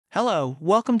Hello,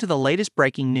 welcome to the latest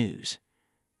breaking news.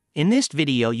 In this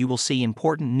video, you will see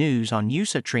important news on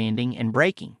USA trending and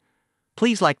breaking.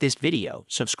 Please like this video,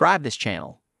 subscribe this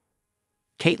channel.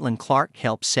 Caitlin Clark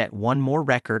helped set one more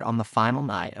record on the final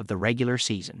night of the regular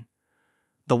season.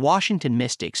 The Washington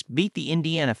Mystics beat the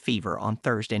Indiana Fever on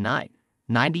Thursday night,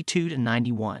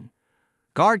 92-91.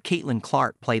 Guard Caitlin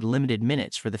Clark played limited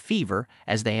minutes for the Fever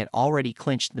as they had already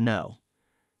clinched the No.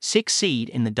 6 seed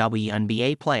in the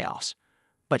WNBA playoffs,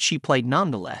 but she played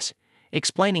nonetheless,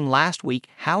 explaining last week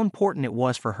how important it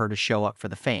was for her to show up for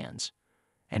the fans.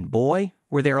 And boy,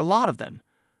 were there a lot of them,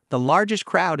 the largest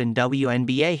crowd in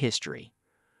WNBA history.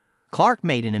 Clark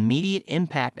made an immediate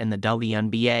impact, and the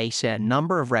WNBA set a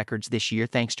number of records this year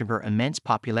thanks to her immense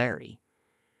popularity.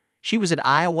 She was at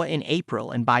Iowa in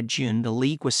April, and by June the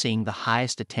league was seeing the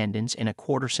highest attendance in a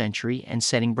quarter century and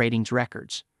setting ratings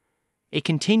records. It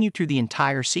continued through the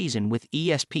entire season, with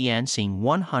ESPN seeing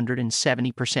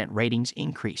 170% ratings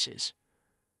increases.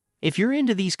 If you're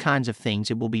into these kinds of things,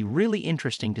 it will be really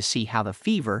interesting to see how the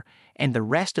Fever and the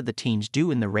rest of the teams do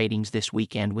in the ratings this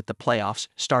weekend, with the playoffs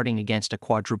starting against a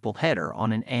quadruple header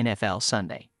on an NFL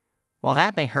Sunday. While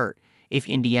that may hurt, if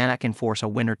Indiana can force a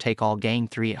winner-take-all Game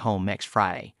 3 at home next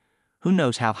Friday, who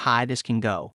knows how high this can go.